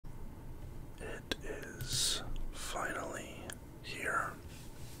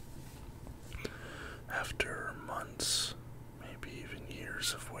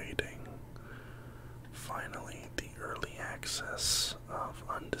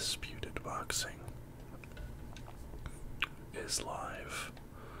Undisputed Boxing is live.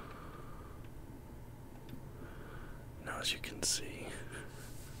 Now, as you can see,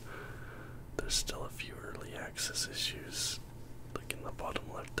 there's still a few early access issues. Like in the bottom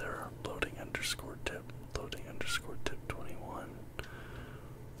left there, loading underscore tip 21.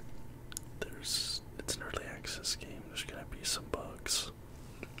 It's an early access game. There's gonna be some bugs,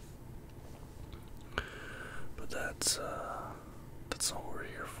 but that's not what we're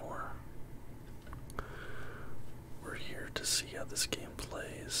here for. We're here to see how this game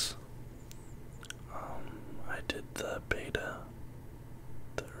plays. I did the beta.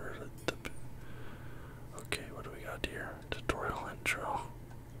 Okay, what do we got here? Tutorial intro.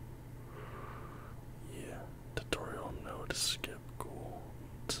 Yeah, tutorial no to skip. Cool.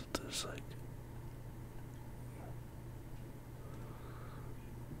 So there's like.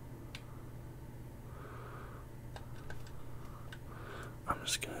 I'm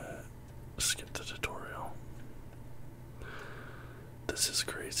just gonna skip the tutorial. This is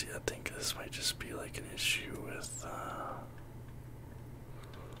crazy. I think this might just be like an issue with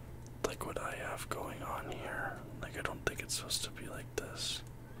like what I have going on here. Like, I don't think it's supposed to be like this.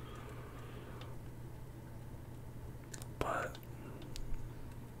 But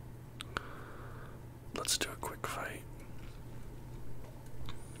let's do a quick fight.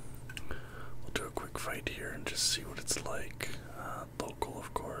 We'll do a quick fight here and just see what it's like. Local,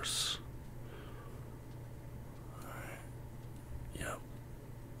 of course. Alright. Yep.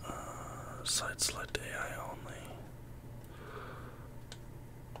 Side select AI only.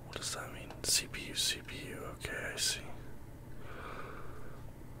 What does that mean? CPU. Okay, I see.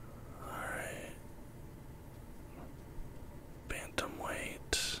 Alright.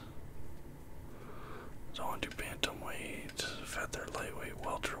 Bantamweight. Don't want to do bantamweight. Feather, lightweight,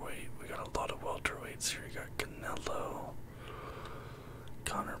 welterweight. We got a lot of welterweights here. You got Canelo,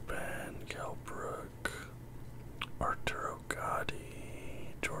 Conor Ben, Kell Brook, Arturo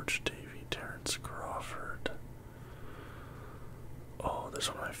Gatti, George Davey, Terrence Crawford. Oh, there's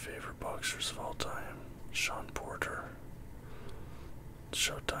one of my favorite boxers of all time, Sean Porter.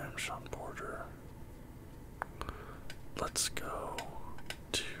 Showtime, Sean Porter. Let's go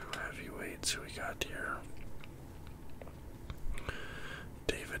to heavyweights. Who we got here?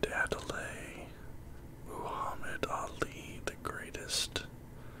 David Adelaide, Muhammad Ali, the greatest,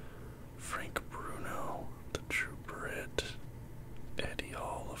 Frank Bruno, the true Brit, Eddie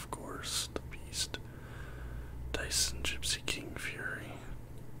Hall, of course, the beast, Tyson Gypsy King Fury,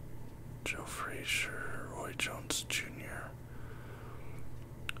 Joe Frazier, Roy Jones Jr.,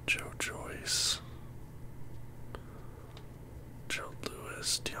 Joe Joyce, Joe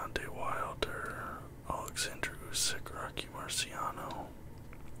Lewis, Deontay Wilder, Alexander Usyk, Rocky Marciano.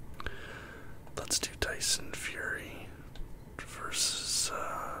 Let's do Tyson Fury versus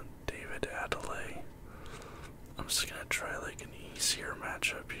David Adelaide. I'm just gonna try like an easier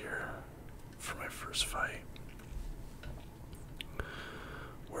matchup here for my first fight.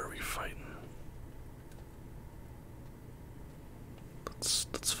 Where are we fighting?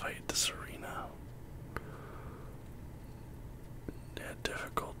 Let's fight this arena. Yeah,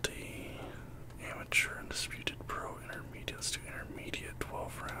 difficulty, amateur, undisputed, pro, intermediate. Let's do intermediate,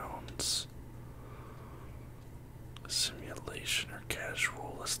 12 rounds. Simulation or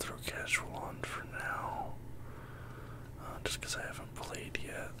casual. Let's throw casual on for now. Just because I haven't played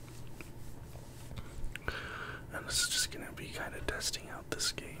yet. And this is just going to be kind of testing out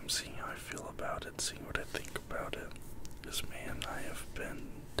this game, seeing how I feel about it, seeing what I think about it. Because, man, I have been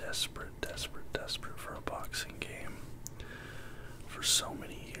desperate for a boxing game for so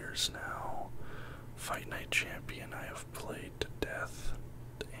many years now. Fight Night Champion I have played to death.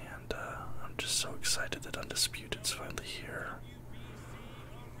 And I'm just so excited that Undisputed's finally here.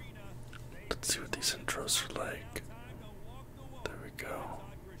 Let's see what these intros are like. There we go.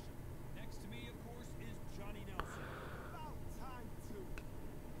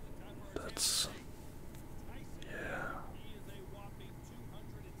 That's, yeah.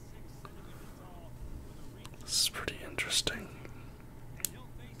 This is pretty interesting.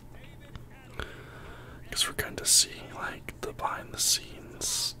 Because we're kind of seeing like the behind the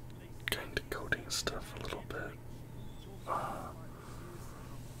scenes kind of coding stuff a little bit.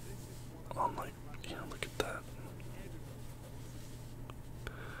 On like, you know, look at that.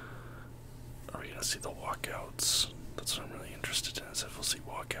 Are we gonna see the walkouts? That's what I'm really interested in, is if we'll see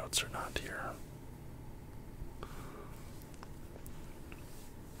walkouts or not here.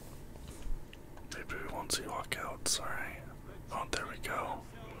 Maybe we won't see walkouts, alright. Oh, there we go.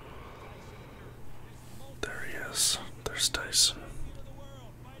 There he is. There's Tyson.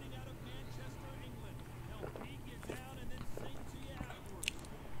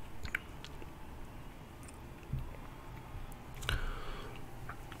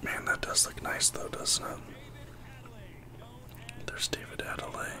 does look nice though, doesn't it? There's David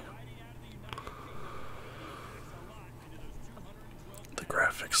Adelaide. The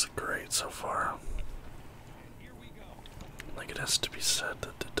graphics look great so far. Like, it has to be said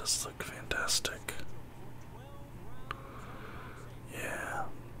that it does look fantastic. Yeah.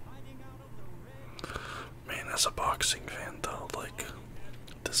 Man, as a boxing fan though, like,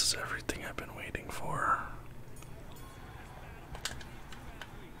 this is everything I've been waiting for.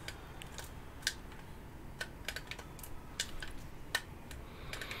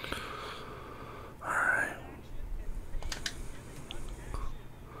 Alright.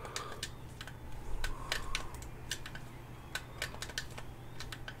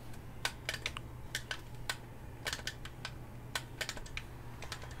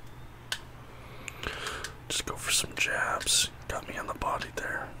 Just go for some jabs. Got me on the body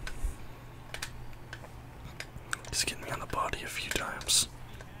there. He's getting me on the body a few times.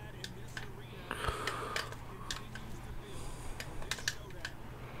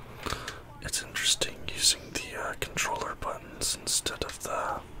 It's interesting using the controller buttons instead of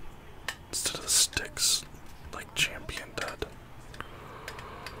the sticks like Champion did.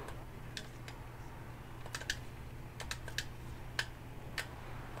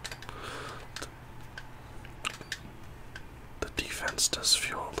 The defense does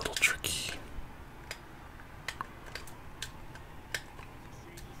feel a little tricky.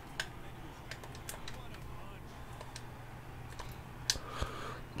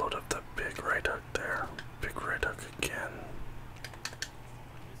 Load up that big right hook there. Big right hook again.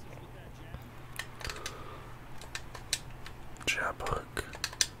 Jab hook.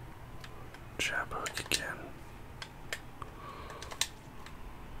 Jab hook again.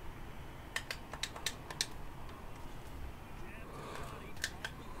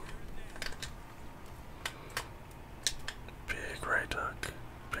 Big right hook.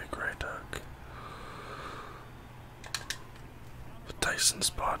 Big right hook. Tyson's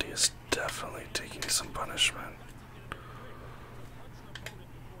body is definitely taking some punishment.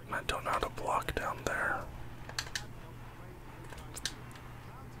 I don't know how to block down there.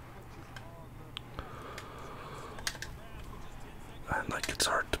 And like, it's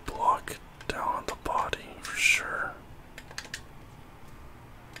hard to block down on the body for sure.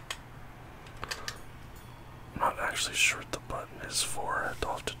 I'm not actually sure what the button is for it.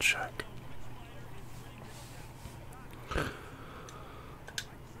 I'll have to check.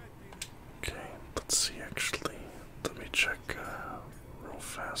 Okay, let's see actually. Let me check real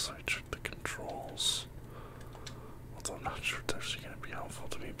fast. Let me check the controls. Although I'm not sure it's actually going to be helpful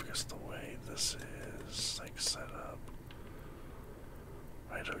to me because the way this is like set up.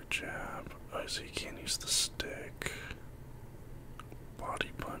 Right hook jab. Oh, so you can't use the stick. Body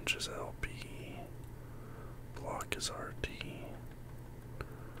punch is LB. Block is RD.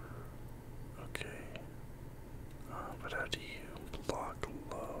 Okay. But how do you block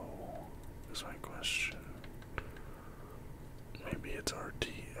low? Is my question. Maybe it's RD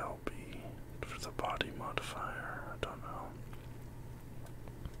LB for the body modifier. I don't know.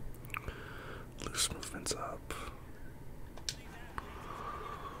 Loose movement's up.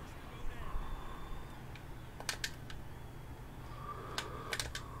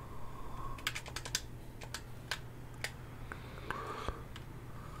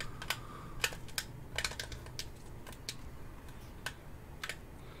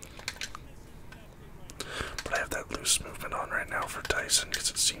 But I have that loose movement on right now for Tyson because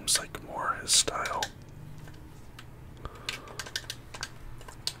it seems like more his style.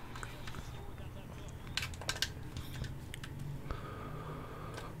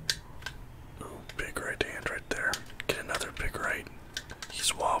 Ooh, big right hand right there. Get another big right.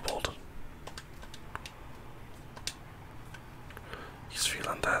 He's wobbled. He's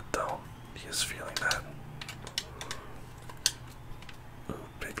feeling that though. He is feeling that. Ooh,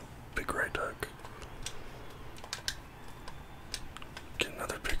 big right hook. Get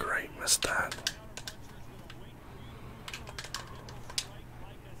another big right. Missed that.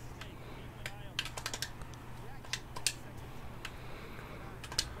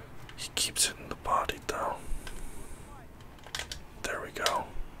 He keeps hitting the body though. There we go.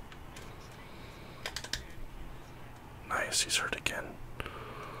 Nice, he's hurt again.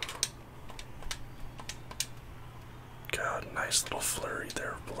 God, nice little flurry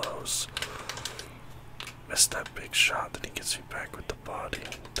there of blows. Missed that big shot, then he gets me back with the body.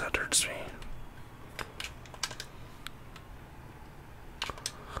 That hurts me.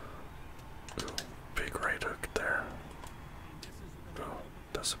 Ooh, big right hook there. Ooh,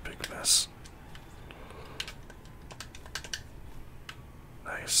 that's a big miss.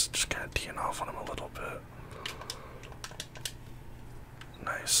 Nice, just kind of teeing off on him a little bit.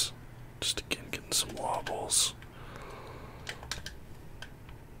 Nice. Just again getting some wobbles.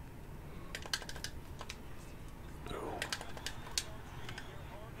 Ooh.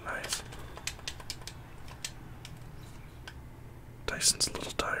 Nice. Tyson's a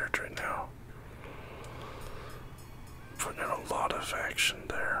little tired right now. Putting in a lot of action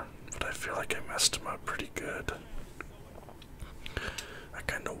there, but I feel like I messed him up pretty good. I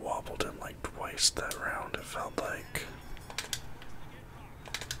kind of wobbled him like twice that round, it felt like.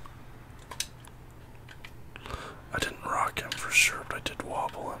 I didn't rock him for sure, but I did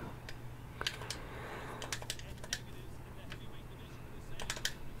wobble him.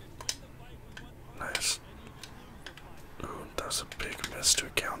 Nice. Ooh, that was a big miss to a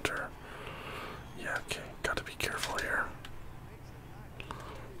counter. Yeah, okay, gotta be careful here.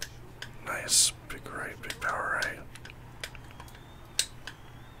 Nice, big right, big power right.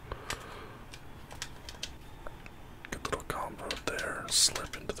 Good little combo there,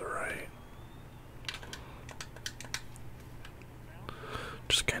 slip into the right.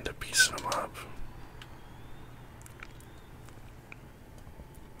 Just kind of piecing him up.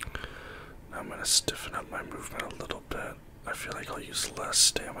 Now I'm gonna stiffen up my movement a little bit. I feel like I'll use less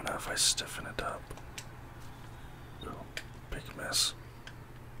stamina if I stiffen it up. Ooh, big miss.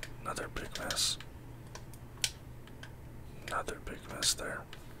 Another big miss. Another big miss there.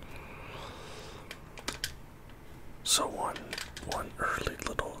 So one early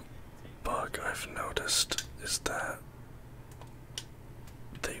little bug I've noticed is that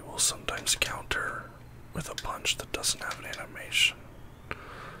they will sometimes counter with a punch that doesn't have an animation.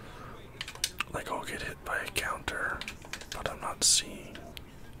 Like I'll get hit by a counter, but I'm not seeing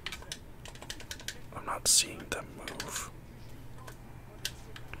them move.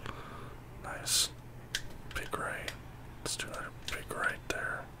 Nice. Big right. Let's do another big right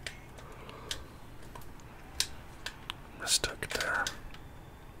there. Mistook there.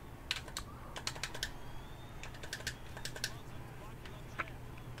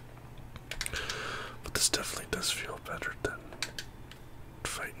 But this definitely does feel better than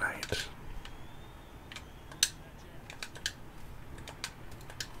Fight Night.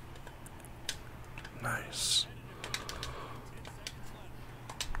 Nice.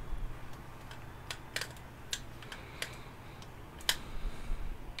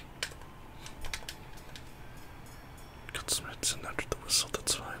 Got some hits in under the whistle,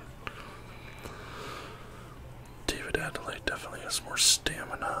 that's fine. David Adelaide definitely has more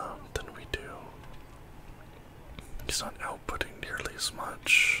stamina than we do. He's not outputting nearly as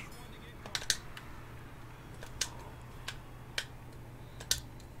much.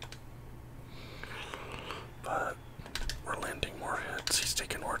 But we're landing more hits, he's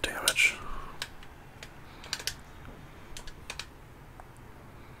taking more damage.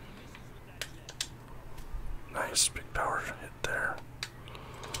 Nice, big power hit there.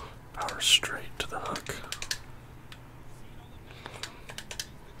 Power straight to the hook.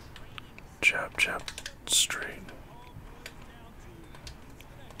 Jab, jab, straight.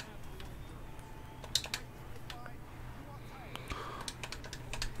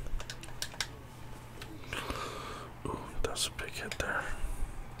 Ooh, that was a big hit there.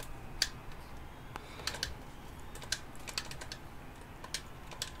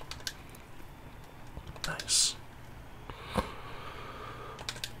 Nice.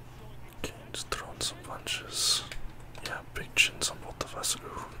 Okay, just throwing some punches. Yeah, big chins on both of us.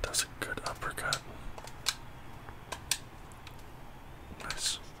 Ooh, that's a good uppercut.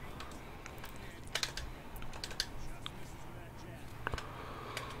 Nice.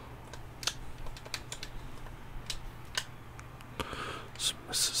 Some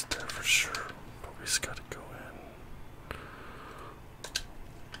misses there for sure, but we just gotta go in.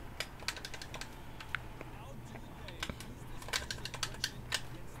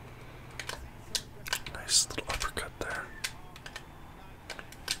 Nice little uppercut there.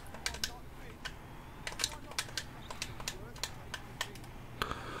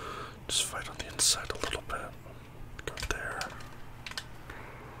 Just fight on the inside a little bit. Go there.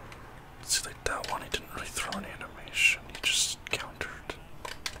 See, like that one, he didn't really throw any animation, he just countered.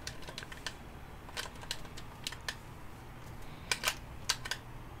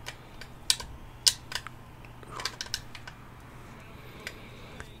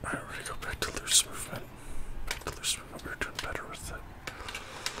 Alright, we're gonna go back to loose movement. Back to loose movement, we were doing better with it.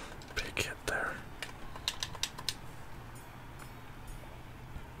 Big hit there.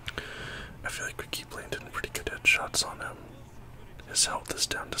 I feel like we keep landing pretty good headshots on him. His health is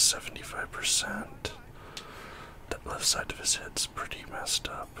down to 75%. That left side of his head's pretty messed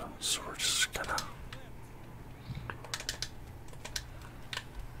up, so we're just gonna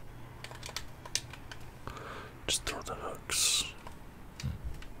just throw the hooks.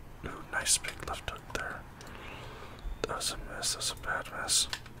 Ooh, nice.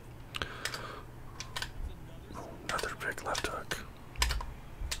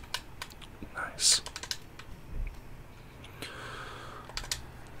 Nice.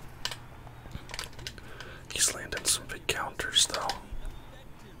 He's landing some big counters though.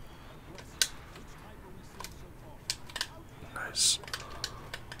 Nice.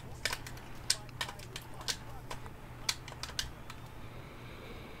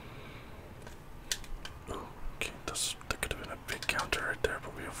 Ooh, okay, that could have been a big counter right there,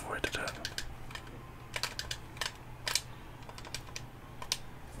 but we avoided it.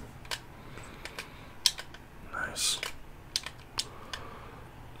 Nice.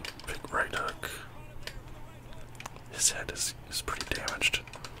 Big right hook. His head is pretty damaged.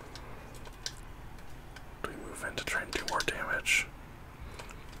 Do we move in to try and do more damage?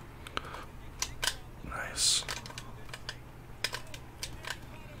 Nice.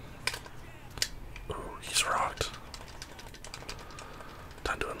 Ooh, he's rocked.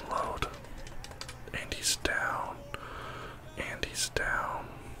 Time to unload. And he's down. And he's down.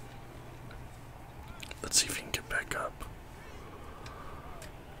 Let's see if he can get back up.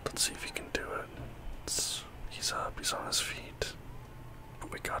 Let's see if he can do it. He's up, he's on his feet.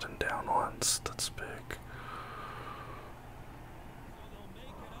 But we got him down once. That's big.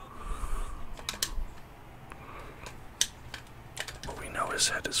 But we know his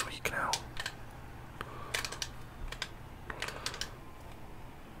head is weak now.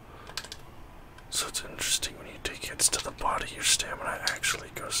 So it's interesting when you take hits to the body, your stamina actually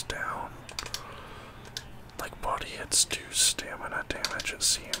goes down. Like body hits do stamina damage, it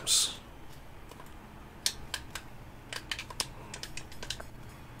seems.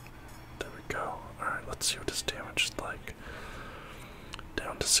 There we go. Alright, let's see what his damage is like.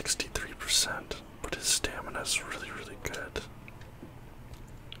 Down to 63%, but his stamina is really, really good.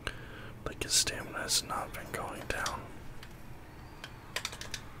 Like his stamina has not been going down.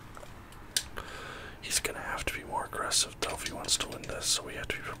 He's gonna have to be more aggressive though if he wants to win this, so we have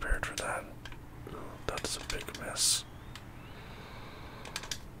to be prepared for that. Ooh, that's a big miss.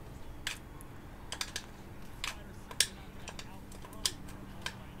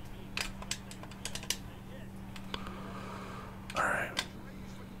 Alright.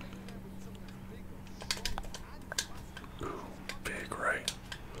 Ooh, big right.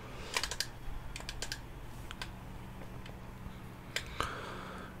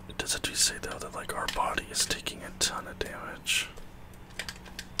 Does it do say though that like our body is taking a ton of damage?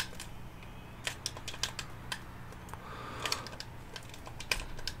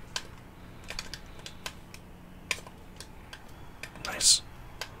 Nice.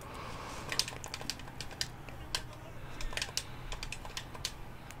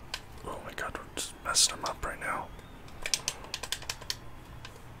 Oh my god, we're just messing him up right now.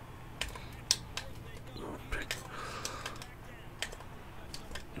 Ooh, big.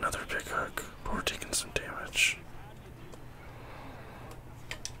 Another big hook, but we're taking some damage.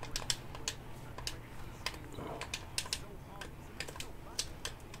 Ooh.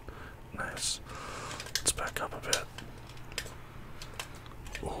 Nice. Let's back up a bit.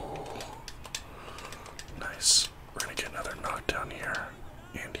 Ooh. Nice. We're gonna get another knockdown here.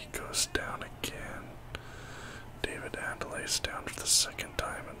 And he goes down again. David Andelay's down for the second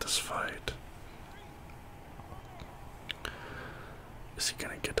time in this fight. Is he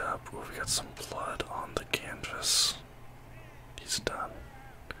gonna get up? Oh, we got some blood on the canvas. He's done.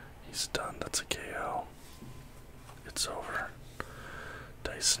 He's done. That's a KO. It's over.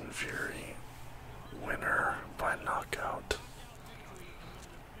 Tyson Fury, winner by knockout.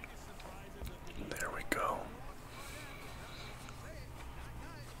 There we go.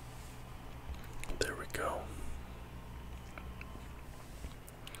 There we go.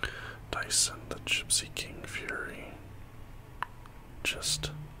 Tyson, the Gypsy King Fury,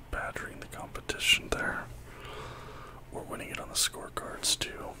 just battering the competition there. We're winning it on the scorecards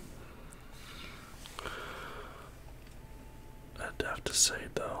too. I'd have to say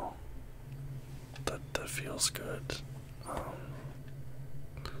though, that feels good.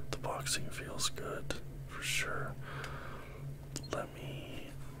 The boxing feels good for sure. Let me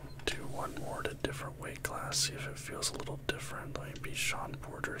do one more to a different weight class, see if it feels a little different. Let me be Sean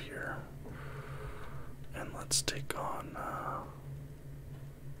Porter here, and let's take on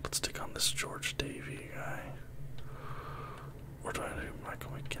this George Davey guy. Or do I do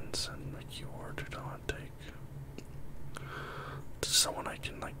Michael McKinson, Mickey Ward? Who do I want to take? Someone I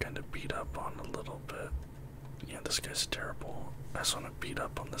can like kind of beat up on a little bit. Yeah, this guy's terrible. I just want to beat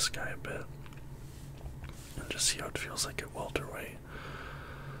up on this guy a bit and just see how it feels like at welterweight.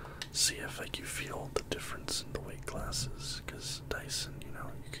 See if like you feel the difference in the weight classes, because Tyson, you know,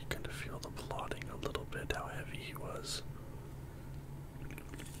 you could kind of feel the plodding a little bit, how heavy he was.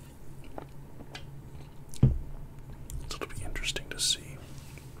 So it'll be interesting to see.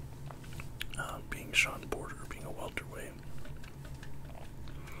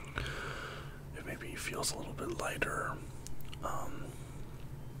 feels a little bit lighter.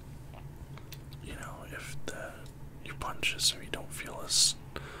 You know, if your punches maybe don't feel as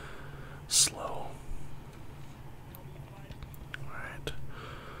slow. Alright.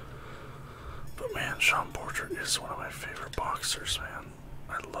 But man, Sean Porter is one of my favorite boxers, man.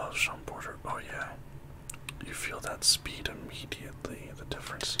 I love Sean Porter. Oh yeah. You feel that speed immediately, the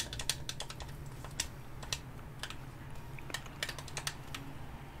difference.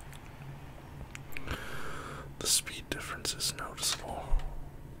 The speed difference is noticeable.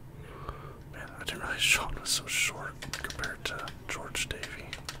 Man, I didn't realize Sean was so short compared to George Davey.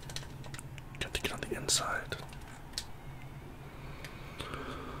 Got to get on the inside.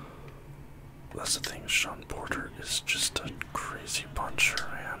 That's the thing, Sean Porter is just a crazy puncher,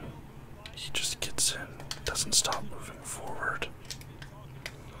 man. He just gets in, doesn't stop moving forward.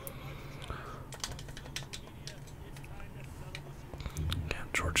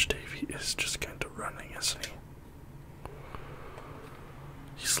 And George Davey is just kind of running, isn't he?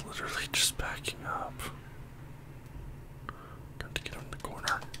 He's literally just backing up. Got to get him in the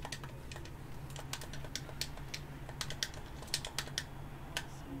corner.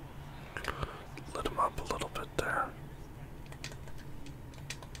 Let him up a little bit there.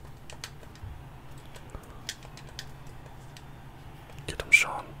 Get him,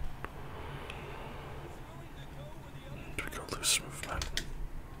 Sean. Do we go loose movement?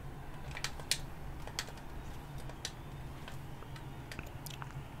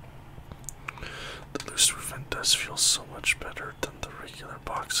 The loose movement does feel so much better than the regular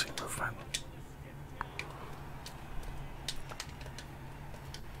boxing movement.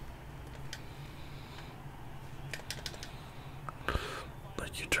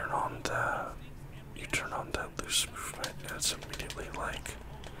 Like you turn on that loose movement and it's immediately like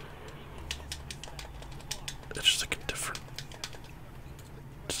it's just like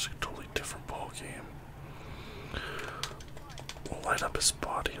just a totally different ball game. We'll light up his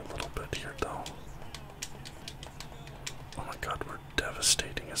body a little bit here though. Oh my god, we're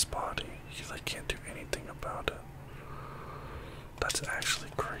devastating his body. He like can't do anything about it. That's actually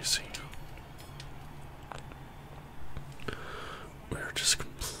crazy. We're just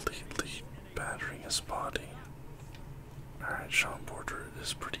completely battering his body. Alright, Sean Porter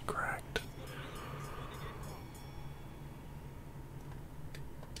is pretty cracked.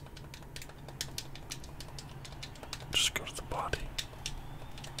 Just go to the body.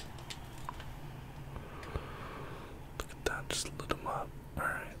 Look at that, just lit him up.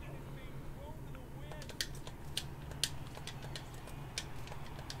 Alright.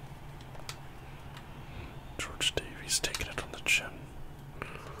 George Davies taking it on the chin.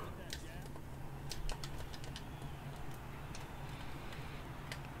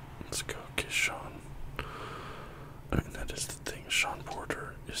 Let's go, okay, Sean. I mean, that is the thing. Sean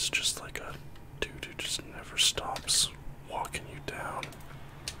Porter is just like a dude who just never stops walking you down.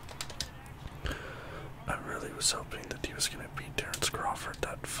 I really was hoping that he was going to beat Terrence Crawford.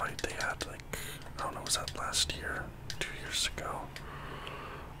 That fight they had, like, I don't know, was that last year? 2 years ago?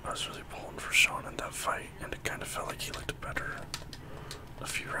 I was really pulling for Sean in that fight, and it kind of felt like he looked better a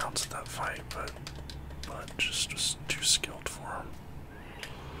few rounds in that fight, but just was too skilled for him.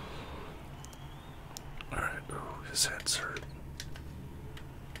 Alright, ooh, his head's hurt.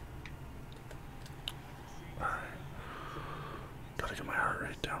 Alright. Gotta get my heart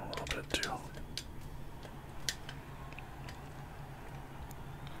rate down a little bit too.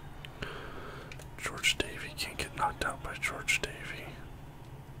 George Davey can't get knocked out by George Davey.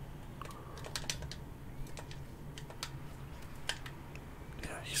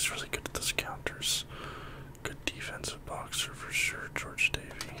 Yeah, he's really good at those counters. Good defensive boxer for sure, George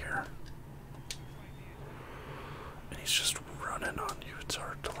Davey here. And he's just running on you. It's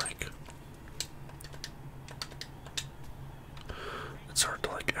hard to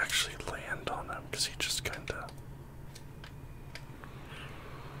actually land on him because he just kinda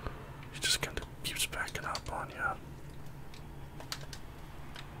keeps backing up on you.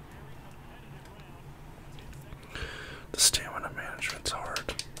 The stamina management's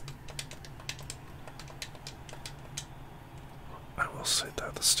hard. I will say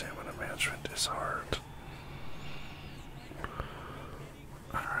that the stamina management is hard.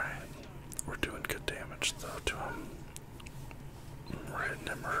 Alright, we're doing good damage though to him. We're hitting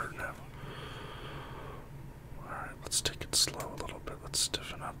him, we're hurting him. Alright, let's take it slow a little bit. Let's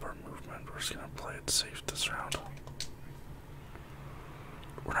stiffen up our movement. We're just gonna play it safe this round.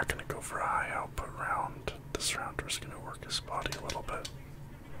 We're not gonna go for a high output round. This round we're just gonna work his body a little bit.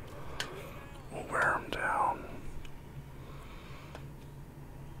 We'll wear him down.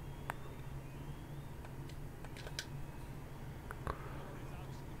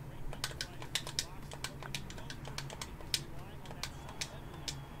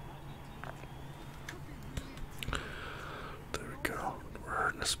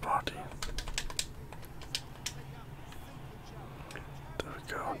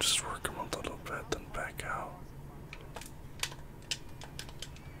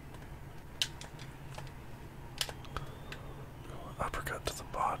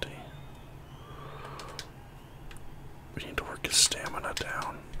 We need to work his stamina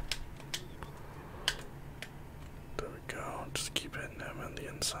down. There we go. Just keep hitting him on the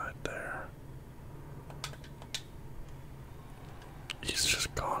inside there. He's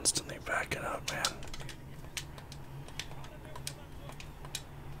just constantly backing up, man.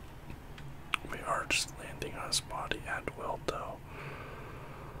 We are just landing on his body at will, though.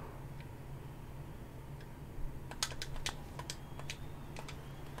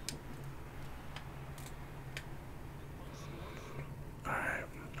 Alright.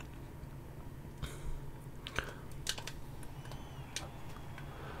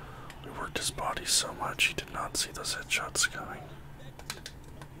 We worked his body so much he did not see those headshots coming.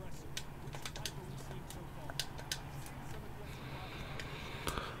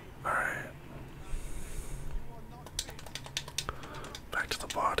 Alright. Back to the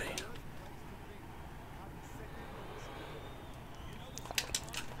body.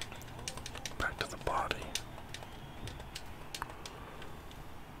 Back to the body.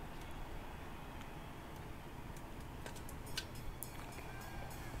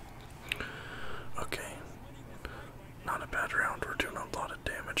 Okay. Not a bad round. We're doing a lot of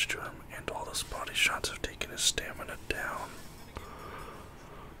damage to him, and all those body shots have taken his stamina down.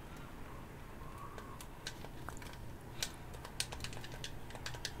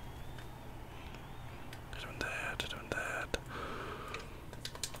 Doing that.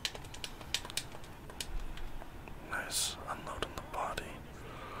 Nice. Unloading the body.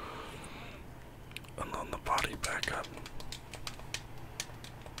 Unloading the body back up.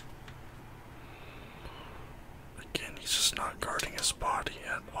 Again, he's just not guarding his body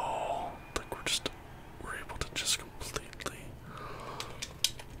at all. Like we're able to just completely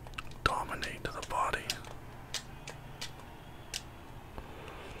dominate the body.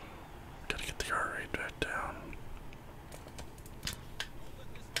 Gotta get the heart rate back down.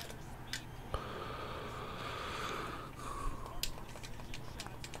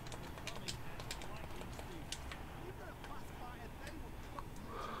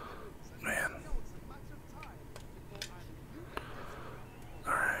 Man.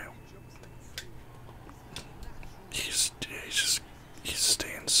 Alright. He's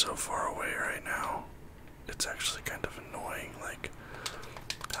staying so far away right now. It's actually kind of annoying, like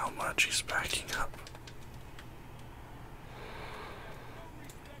how much he's backing up.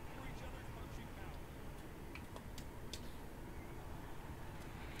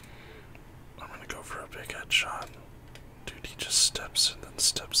 I'm gonna go for a big headshot. Dude, he just steps in and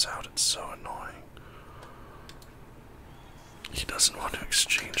steps out. It's so annoying. He doesn't want to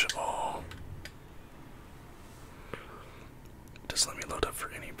exchange at all. Just let me load up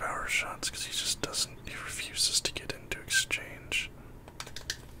for any power shots because he just doesn't, he refuses to get into exchange.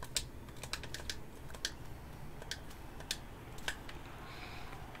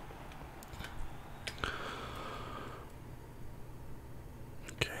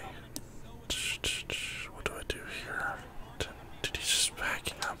 Okay. What do I do here? Dude, he's just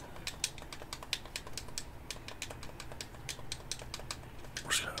backing up.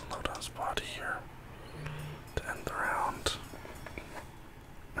 We're just gonna unload on his body here to end the round.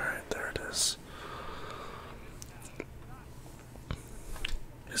 Alright, there it is.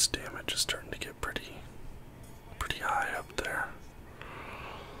 His damage is starting to get pretty high up there.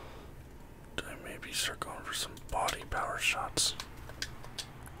 Do I maybe start going for some body power shots?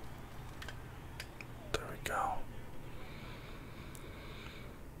 There we go.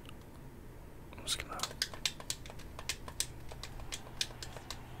 I'm just gonna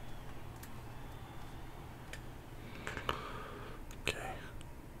okay.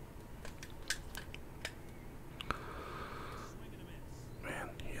 Man,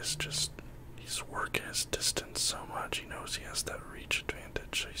 he's working his distance so much. He knows he has that reach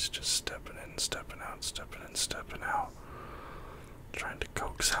advantage. So he's just stepping in, stepping out, stepping in, stepping out. Trying to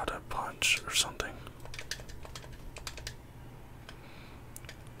coax out a punch or something.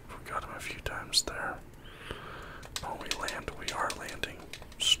 We got him a few times there. When we are landing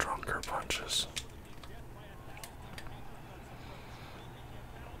stronger punches.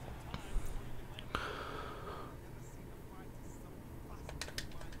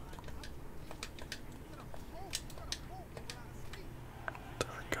 There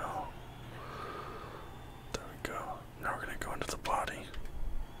we go. There we go. Now we're gonna go into the body.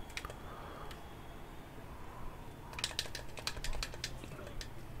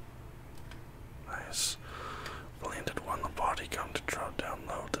 Nice. We landed one, the body come to drop down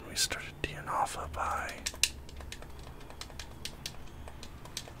low, then we started teeing off up high.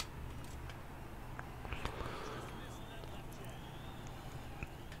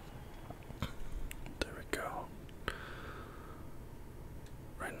 There we go.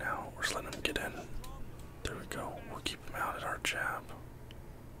 Right now, we're just letting him get in. There we go. We're keep him out at our jab.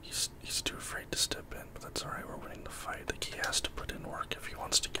 He's too afraid to step in, but that's alright, we're winning the fight. Like, he has to put in work if he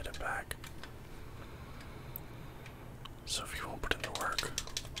wants to get it back. So if he won't put in the work,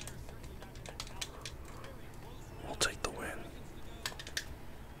 we'll take the win.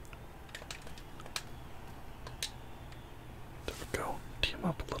 There we go. Team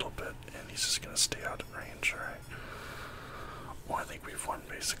up a little bit, and he's just gonna stay out of range, alright? Well, I think we've won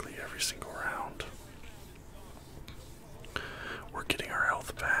basically every single round. We're getting our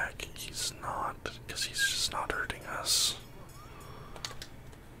health back. He's not, because he's just not hurting us.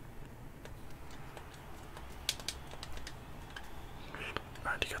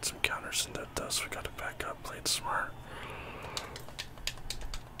 Alright, he got some counters in that dust. We got to back up. Played smart.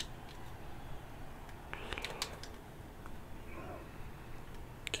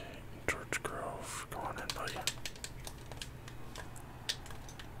 Okay, George Grove. Go on in, buddy.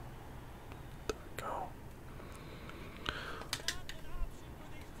 There we go.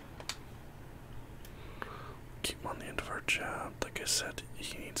 Keep him on the end of our jab. Like I said,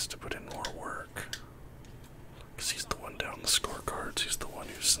 he needs to put in more work. Because he's the one down the scorecards. He's the one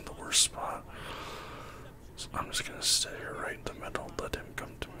who's in the worst spot. So I'm just going to stay here right in the middle. Let him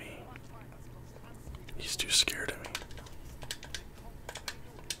come to me. He's too scared of me.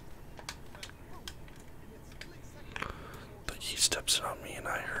 Like, he steps in on me and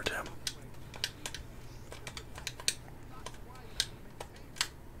I hurt him.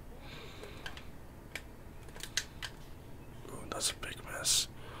 Ooh, that's a big miss.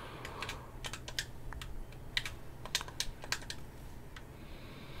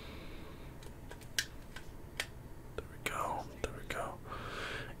 There we go, there we go.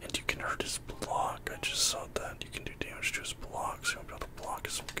 And you can hurt his block. I just saw that. You can do damage to his block, so you'll be able to block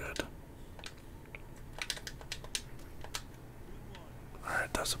him good.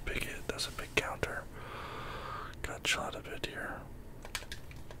 Alright, that's a big hit. That's a big counter. Got shot a bit here.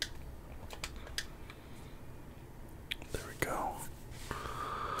 There we go.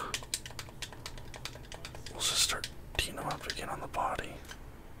 We'll just start teeing him up again on the body.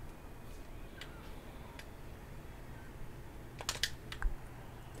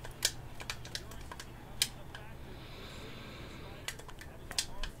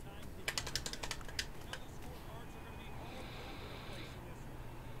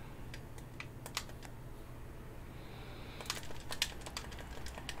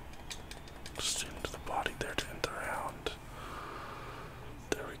 Just into the body there to end the round.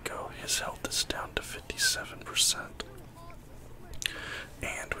 There we go. His health is down to 57%.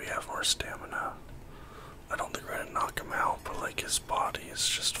 And we have more stamina. I don't think we're gonna knock him out, but like his body is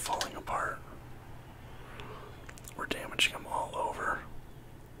just falling apart. We're damaging him all over.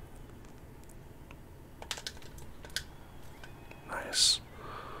 Nice.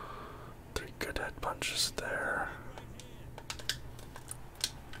 3 good head punches there.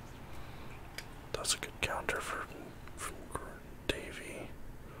 That's a good counter from Davey.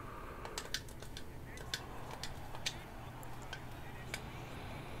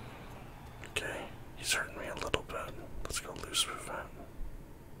 Okay, he's hurting me a little bit. Let's go loose movement.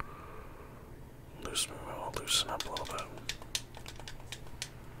 Loose movement will loosen up a little bit.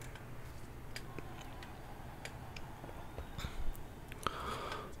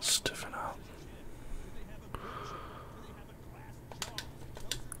 Stiffen up.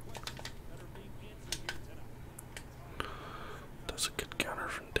 That's a good counter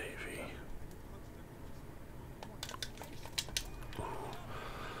from Davey. Ooh.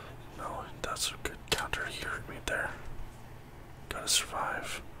 No, that's a good counter. He hurt me there. Gotta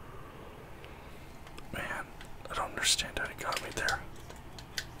survive. Man, I don't understand how he got me there.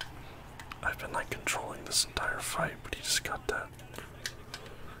 I've been like controlling this entire fight, but he just got that.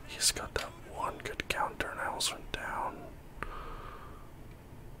 He's got that one good counter and I almost went down.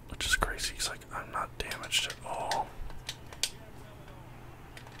 Which is crazy. He's like, I'm not damaged at all.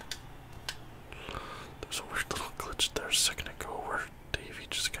 There's a weird little glitch there a second ago where Davey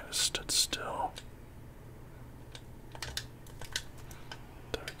just kind of stood still.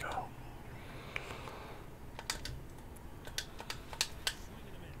 There we go.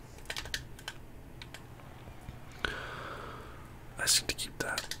 I seem to keep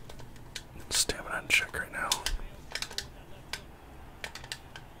that stamina in check right now.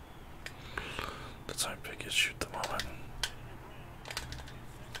 That's my big issue at the moment.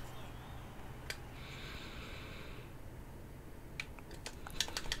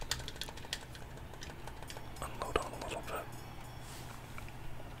 Unload on a little bit.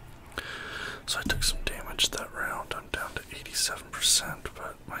 So I took some damage that round. I'm down to 87%,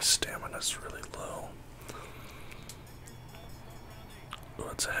 but my stamina's really low. Oh,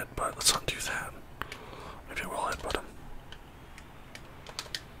 it's a headbutt. Let's not do that. Maybe we'll headbutt him.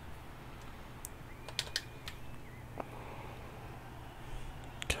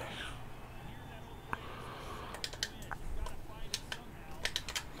 Okay.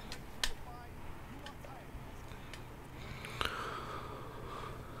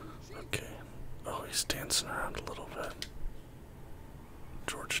 Okay. Oh, he's dancing around a little bit.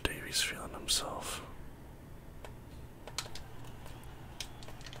 George Davies feeling himself.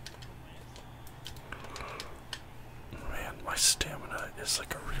 Man, my stamina is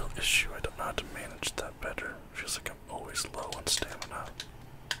like a real issue. I don't know how to manage that better. Feels like I'm always low on stamina.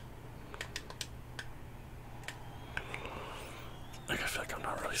 Like I feel like I'm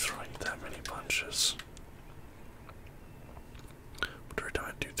not really throwing that many punches. But every time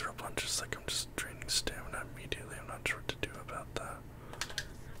I do throw punches, like I'm just draining stamina immediately. I'm not sure what to do about that.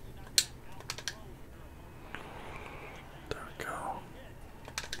 There we go.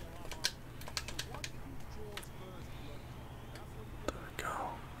 There we go.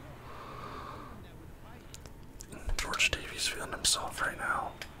 George Davies feeling himself right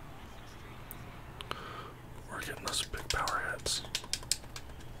now. We're getting those big power hits.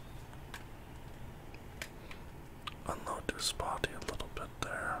 Unload to his body a little bit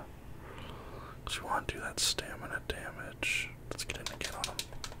there. Because you want to do that stamina damage. Let's get in again on him.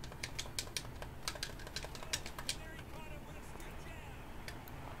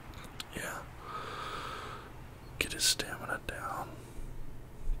 Yeah. Get his stamina down.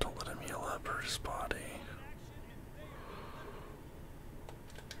 Don't let him heal up or his body.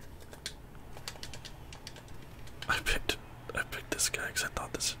 I picked this guy because I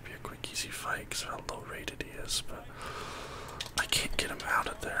thought this would be a quick, easy fight because of how low rated he is, but I can't get him out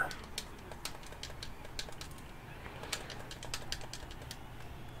of there.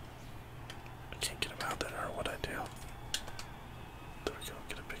 I can't get him out there, or what I do. There we go,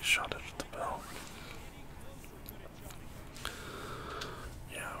 get a big shot at the bell.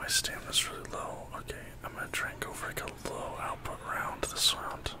 Yeah, my stamina's really low. Okay, I'm gonna try and go for like a low output round this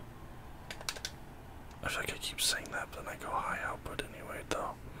round. I feel like I keep saying that, but then I go high output anyway,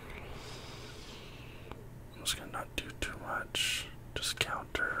 though. I'm just gonna not do too much. Just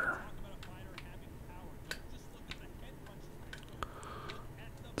counter.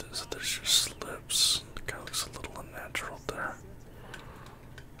 There's your slips. It kind of looks a little unnatural there.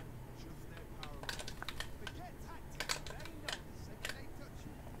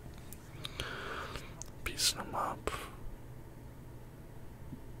 Piecing him up.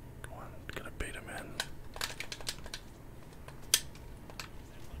 Go on, gonna bait him in.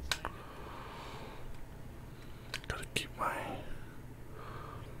 Gotta keep my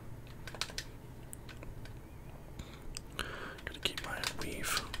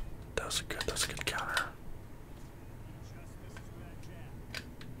weave. That was a good counter.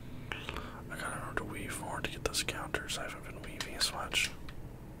 I gotta remember to weave more to get those counters. I haven't been weaving as much.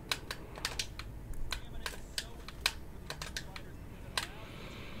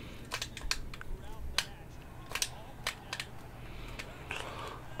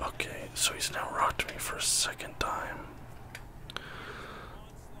 Okay, so he's now rocked me for a second time.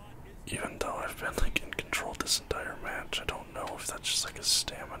 Even though I've been like in control this entire match, I don't know if that's just like a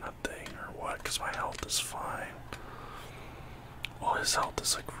stamina thing or what, because my health is fine. Well, his health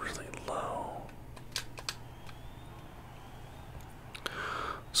is like really low.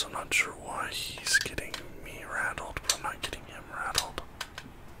 So I'm not sure why he's getting me rattled, but I'm not getting him rattled.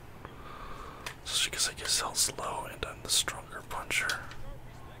 Just because like his health's low and I'm the stronger puncher.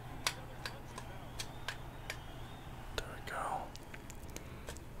 There we go.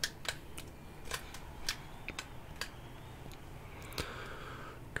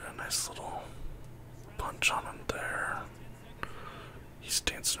 Got a nice little punch on him there. He's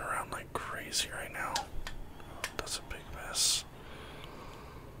dancing around like crazy right now. That's a big miss.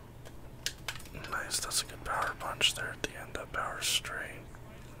 Nice, that's a good power punch there at the end. That power straight.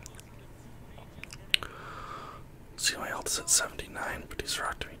 See, my health is at 79, but he's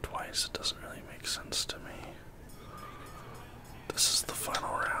rocked me twice. It doesn't really make sense to me. This is the final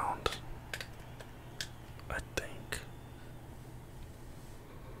round, I think.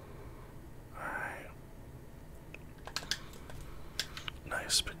 Alright.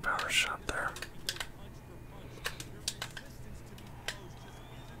 Nice big power shot there.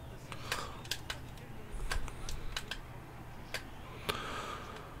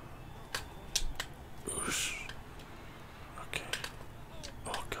 Oosh. Okay.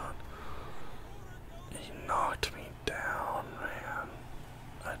 Oh god. He knocked me down, man.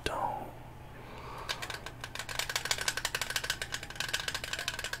 I don't.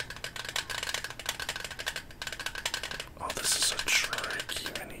 Oh, this is a tricky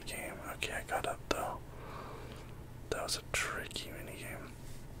minigame. Okay, I gotta was a tricky minigame.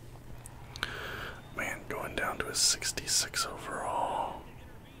 Man, going down to a 66 overall.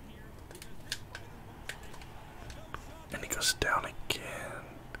 And he goes down again.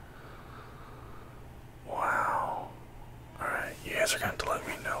 Wow. Alright, you guys are going to let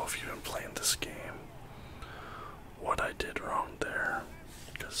me know if you've been playing this game what I did wrong there.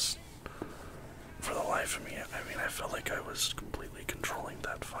 Because for the life of me, I mean, I felt like I was completely controlling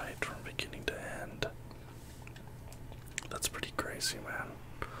that fight from beginning to end. That's pretty crazy, man.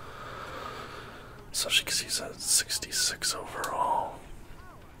 Especially because he's at 66 overall.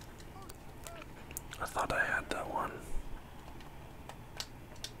 I thought I had that one.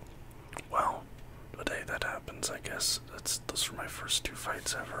 Well, today that happens, I guess. Those are my first 2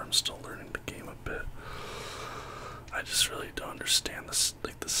 fights ever. I'm still learning the game a bit. I just really don't understand this,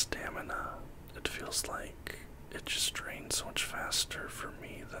 like the stamina. It feels like it just drains so much faster for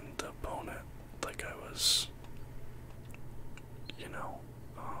me than the opponent. Like I was, you know,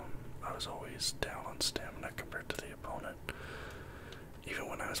 I was always down on stamina compared to the opponent. Even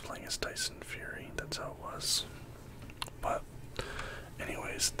when I was playing as Tyson Fury, that's how it was. But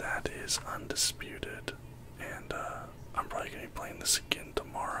anyways, that is Undisputed, and I'm probably going to be playing this again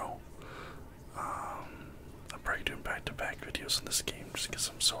tomorrow. I'm probably doing back-to-back videos on this game just because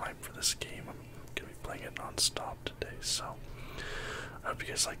I'm so hyped for this game. I'm going to be playing it non-stop today, so I hope you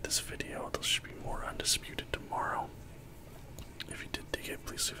guys like this video. There should be more Undisputed tomorrow. If you did dig it,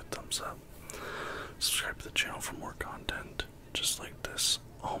 please leave a thumbs up. Subscribe to the channel for more content just like this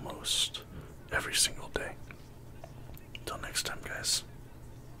almost every single day. Until next time, guys.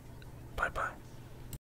 Bye-bye.